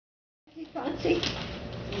Fancy?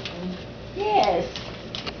 Yes.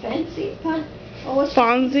 Fancy fun. Oh, it's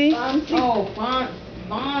Fonzie? Fonzie. Oh,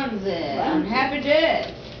 Fonzie. I'm happy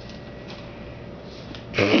dead.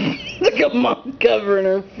 Look at Mom covering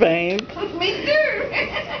her face. Me too.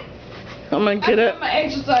 I'm gonna get up. My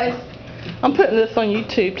exercise. I'm putting this on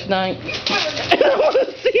YouTube tonight. And I want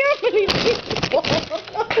to see how many people.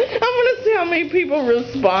 I want to see how many people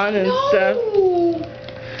respond and stuff.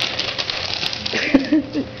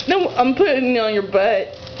 No, I'm putting it on your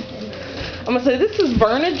butt. I'm gonna say this is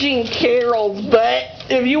Verna Jean Carroll's butt.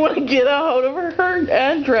 If you want to get a hold of her, her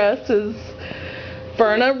address is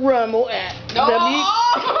Verna Rummel at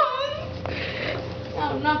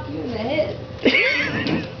I'll knock you in the head.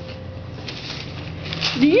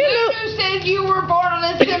 Do you know? Who said you were born in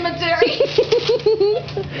a cemetery?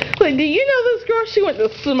 Like, do you know this girl? She went to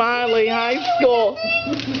Smiley High School. I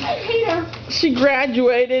hate her. She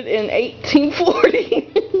graduated in 1840.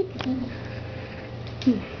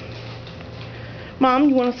 Mom,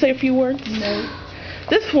 you want to say a few words? No.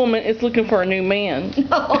 This woman is looking for a new man.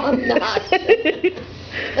 No, I'm not.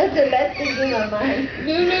 That's the last thing in my mind.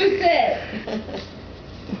 Lulu said.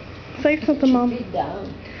 Say something, Mom. Be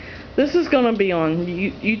down. This is going to be on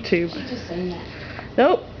YouTube. She's just saying that.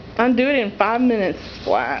 Nope. I'll do it in 5 minutes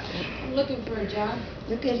flat. I'm looking for a job.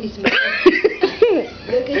 Look at his mother.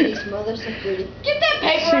 Look at his mother, so pretty. Get that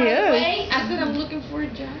paper She out of the is. way. I said I'm looking for a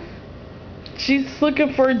job. She's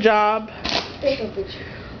looking for a job. Take a picture.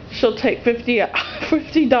 She'll take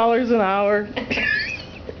 $50 an hour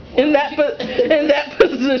in that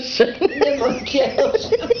position. Never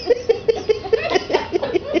kills.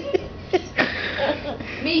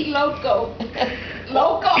 Me loco.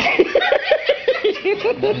 Loco.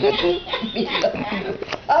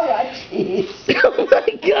 All right, cheese. Oh my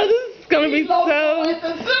God, this is gonna be Loco so. at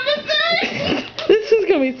the cemetery. This is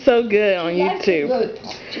gonna be so good on YouTube.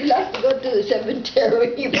 She likes to go to the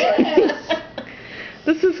cemetery.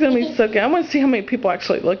 This is gonna be so good. I want to see how many people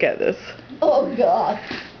actually look at this. Oh God.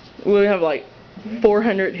 We have like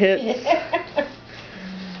 400 hits.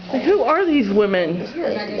 Like, who are these women?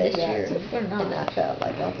 And I felt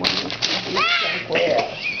like I wanted to be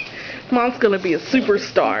somewhere. Mom's gonna be a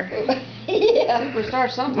superstar. Yeah. Superstar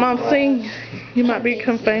something. Mom, sing. You might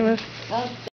become famous.